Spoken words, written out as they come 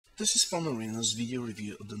This is Phone Arena's video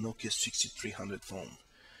review of the Nokia 6300 phone.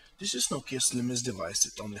 This is Nokia's slimmest device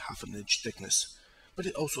at only half an inch thickness, but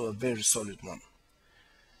it's also a very solid one.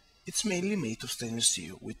 It's mainly made of stainless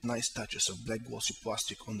steel with nice touches of black glossy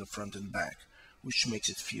plastic on the front and back, which makes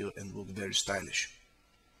it feel and look very stylish.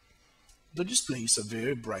 The display is a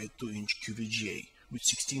very bright 2-inch QVGA with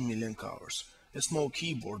 16 million colors, a small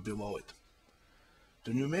keyboard below it.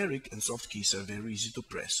 The numeric and soft keys are very easy to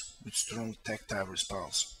press, with strong tactile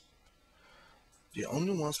response. The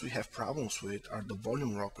only ones we have problems with are the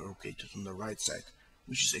volume rocker located on the right side,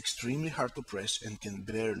 which is extremely hard to press and can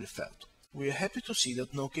barely felt. We are happy to see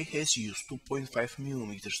that Nokia has used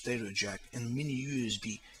 2.5mm stereo jack and mini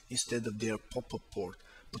USB instead of their pop-up port,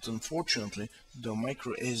 but unfortunately the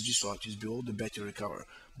micro SD slot is below the battery cover,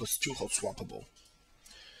 but still hot swappable.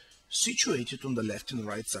 Situated on the left and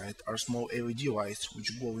right side are small LED lights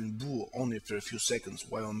which glow in blue only after a few seconds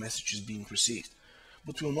while a message is being received,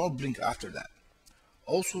 but will not blink after that.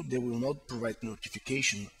 Also, they will not provide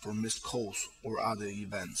notification for missed calls or other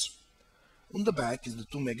events. On the back is the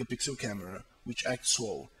 2-megapixel camera, which acts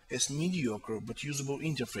slow, has mediocre but usable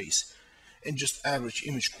interface, and just average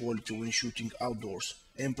image quality when shooting outdoors,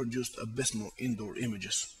 and produced abysmal indoor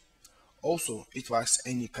images. Also, it lacks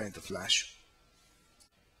any kind of flash.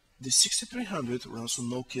 The 6300 runs on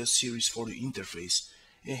Nokia Series 40 interface,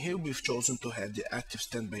 and here we've chosen to have the active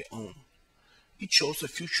standby on. It shows a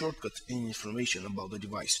few shortcuts and information about the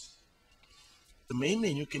device. The main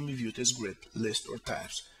menu can be viewed as grid, list or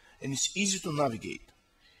tabs, and it's easy to navigate.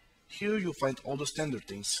 Here you'll find all the standard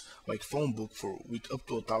things like phone book with up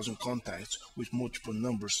to 1000 contacts with multiple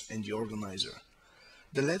numbers and the organizer.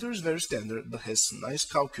 The latter is very standard but has a nice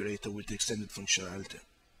calculator with extended functionality.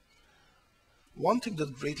 One thing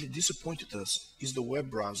that greatly disappointed us is the web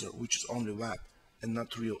browser, which is only web and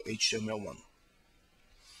not real HTML one.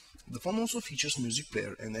 The phone also features music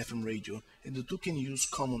player and FM radio, and the two can use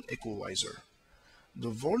common equalizer. The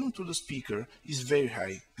volume to the speaker is very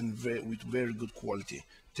high and with very good quality,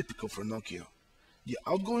 typical for Nokia. The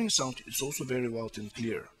outgoing sound is also very loud and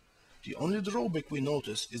clear. The only drawback we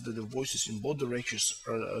notice is that the voices in both directions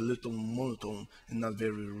are a little monotone and not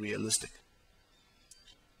very realistic.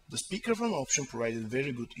 The speakerphone option provided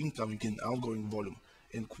very good incoming and outgoing volume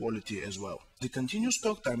and quality as well. The continuous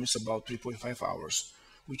talk time is about 3.5 hours,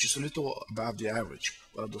 which is a little above the average,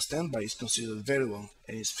 while the standby is considered very long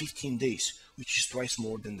and is 15 days, which is twice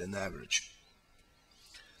more than an average.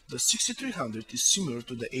 The 6300 is similar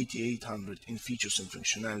to the 8800 in features and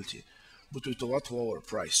functionality, but with a lot lower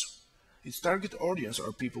price. Its target audience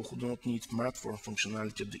are people who do not need smartphone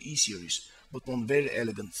functionality of the E-series, but want very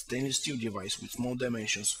elegant stainless steel device with small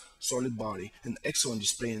dimensions, solid body, and excellent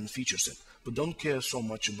display and feature set, but don't care so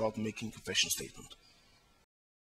much about making a fashion statement.